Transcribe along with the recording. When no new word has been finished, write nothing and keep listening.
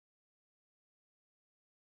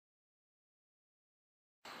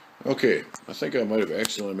Okay, I think I might have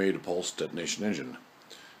accidentally made a pulse detonation engine.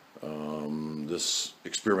 This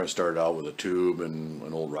experiment started out with a tube and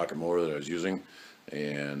an old rocket motor that I was using,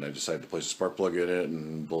 and I decided to place a spark plug in it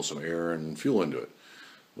and blow some air and fuel into it.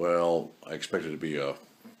 Well, I expected it to be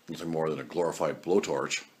nothing more than a glorified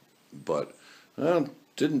blowtorch, but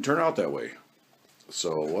didn't turn out that way.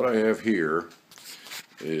 So what I have here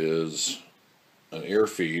is an air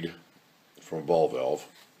feed from a ball valve.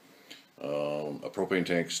 A propane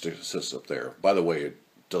tank sits up there. By the way, it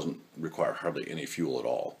doesn't require hardly any fuel at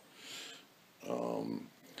all.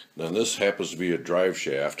 Then this happens to be a drive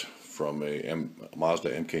shaft from a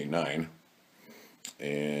Mazda MK9,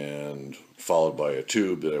 and followed by a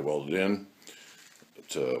tube that I welded in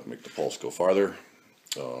to make the pulse go farther.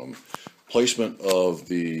 Placement of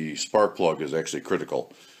the spark plug is actually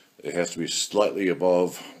critical. It has to be slightly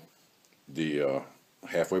above the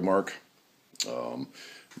halfway mark.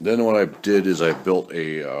 Then what I did is I built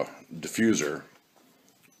a diffuser,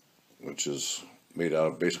 which is made out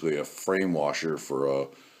of basically a frame washer for a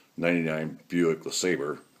 99 Buick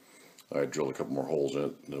LeSabre. I drilled a couple more holes in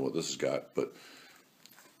it than what this has got, but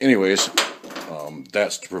anyways,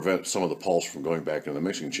 that's to prevent some of the pulse from going back in the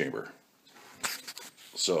mixing chamber.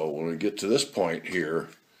 So when we get to this point here,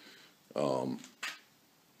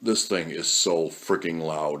 this thing is so freaking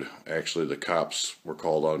loud. Actually, the cops were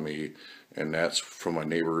called on me, and that's from my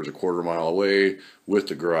neighbors a quarter-mile away with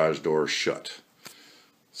the garage door shut.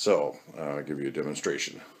 So I'll give you a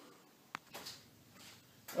demonstration.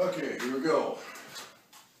 Okay, here we go.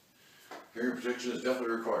 Hearing protection is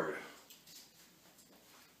definitely required.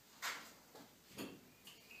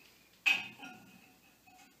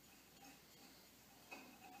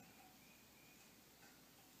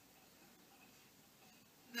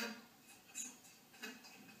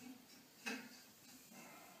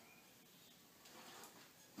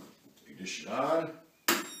 Ignition on,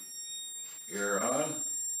 air on.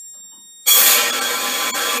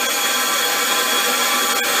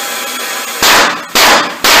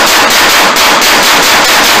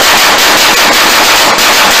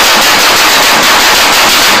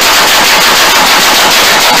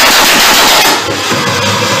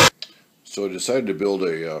 So I decided to build a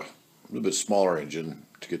little bit smaller engine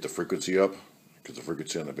to get the frequency up, because the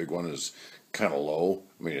frequency on the big one is kind of low.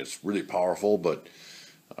 I mean, it's really powerful, but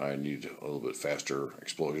I need a little bit faster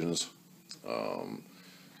explosions.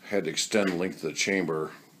 Had to extend the length of the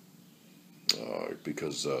chamber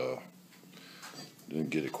because didn't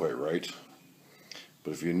get it quite right.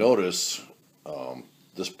 But if you notice,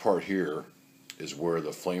 this part here is where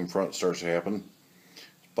the flame front starts to happen.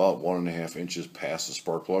 It's about 1.5 inches past the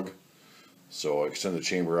spark plug. So I extend the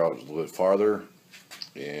chamber out a little bit farther,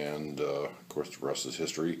 and of course the rest is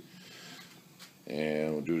history.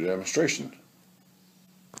 And we'll do a demonstration.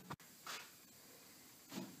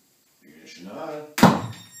 Ignition on.